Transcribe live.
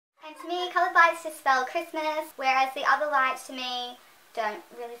To me, coloured lights just spell Christmas, whereas the other lights to me don't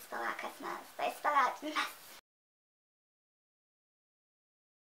really spell out Christmas. They spell out mess.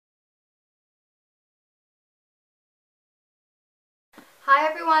 Hi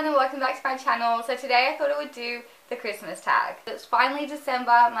everyone and welcome back to my channel. So today I thought I would do the Christmas tag. It's finally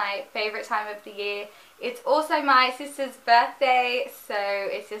December, my favourite time of the year. It's also my sister's birthday, so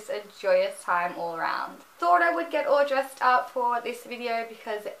it's just a joyous time all around. Thought I would get all dressed up for this video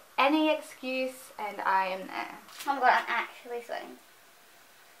because any excuse and I am there. Oh my god, I'm actually sweating.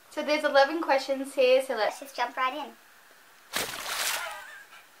 So there's 11 questions here, so Let's just jump right in.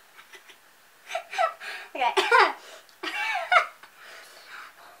 Okay.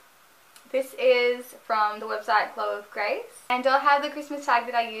 This is from the website Glow of Grace, and I'll have the Christmas tag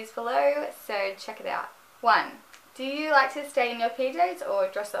that I use below, so check it out. 1. Do you like to stay in your PJs or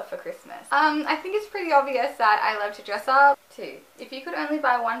dress up for Christmas? I think it's pretty obvious that I love to dress up. 2. If you could only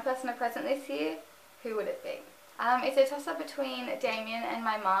buy one person a present this year, who would it be? It's a toss-up between Damien and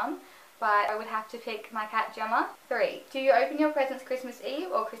my mum, but I would have to pick my cat Gemma. 3. Do you open your presents Christmas Eve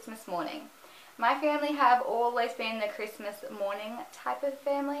or Christmas morning? My family have always been the Christmas morning type of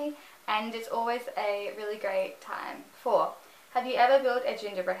family, and it's always a really great time. 4. Have you ever built a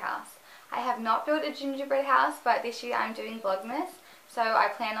gingerbread house? I have not built a gingerbread house, but this year I'm doing Vlogmas, so I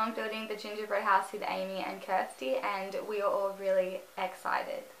plan on building the gingerbread house with Amy and Kirsty, and we are all really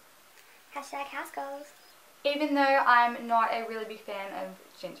excited. Hashtag house goals. Even though I'm not a really big fan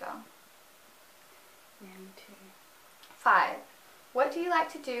of ginger. 5. What do you like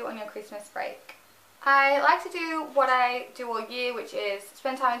to do on your Christmas break? I like to do what I do all year, which is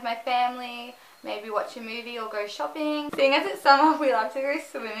spend time with my family, maybe watch a movie or go shopping. Seeing as it's summer, we love to go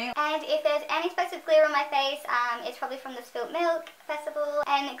swimming. And if there's any specks of glitter on my face, it's probably from the Spilt Milk Festival,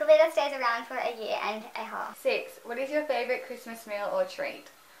 and glitter stays around for a year and a half. 6. What is your favourite Christmas meal or treat?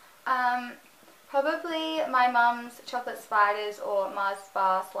 Probably my mum's chocolate spiders or Mars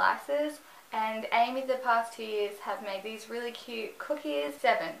bar slices, and Amy the past 2 years have made these really cute cookies.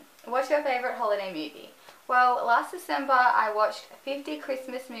 7. What's your favourite holiday movie? Well, last December I watched 50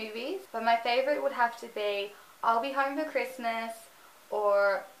 Christmas movies, but my favourite would have to be I'll Be Home for Christmas,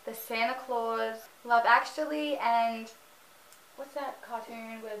 or The Santa Claus, Love Actually, and what's that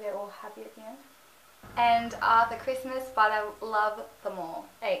cartoon where they're all happy at the end? And Arthur Christmas, but I love them all.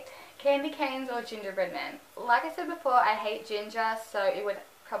 8. Candy canes or gingerbread men? Like I said before, I hate ginger, so it would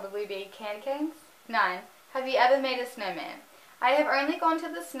probably be candy canes. 9. Have you ever made a snowman? I have only gone to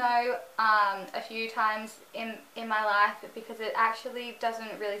the snow a few times in my life because it actually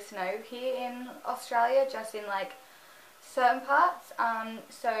doesn't really snow here in Australia, just in like certain parts.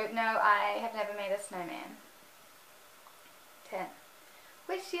 So no, I have never made a snowman. 10.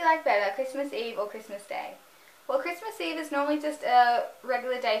 Which do you like better, Christmas Eve or Christmas Day? Well, Christmas Eve is normally just a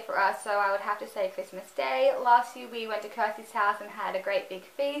regular day for us, so I would have to say Christmas Day. Last year we went to Kirsty's house and had a great big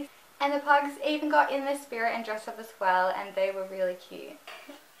feast. And the pugs even got in the spirit and dressed up as well, and they were really cute.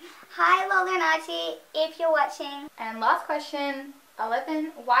 Hi Lola and Archie, if you're watching. And last question, 11,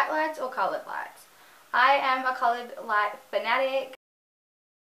 white lights or coloured lights? I am a coloured light fanatic.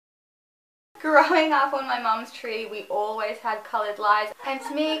 Growing up on my mum's tree, we always had coloured lights, and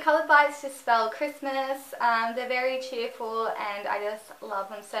to me, coloured lights just spell Christmas. They're very cheerful, and I just love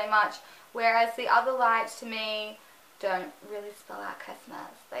them so much, whereas the other lights to me don't really spell out Christmas.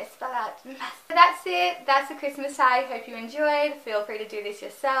 They spell out mess. So that's it. That's the Christmas tag. Hope you enjoyed. Feel free to do this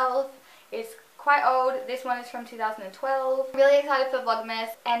yourself. It's quite old. This one is from 2012. Really excited for Vlogmas,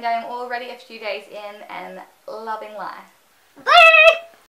 and I'm already a few days in and loving life. Bye!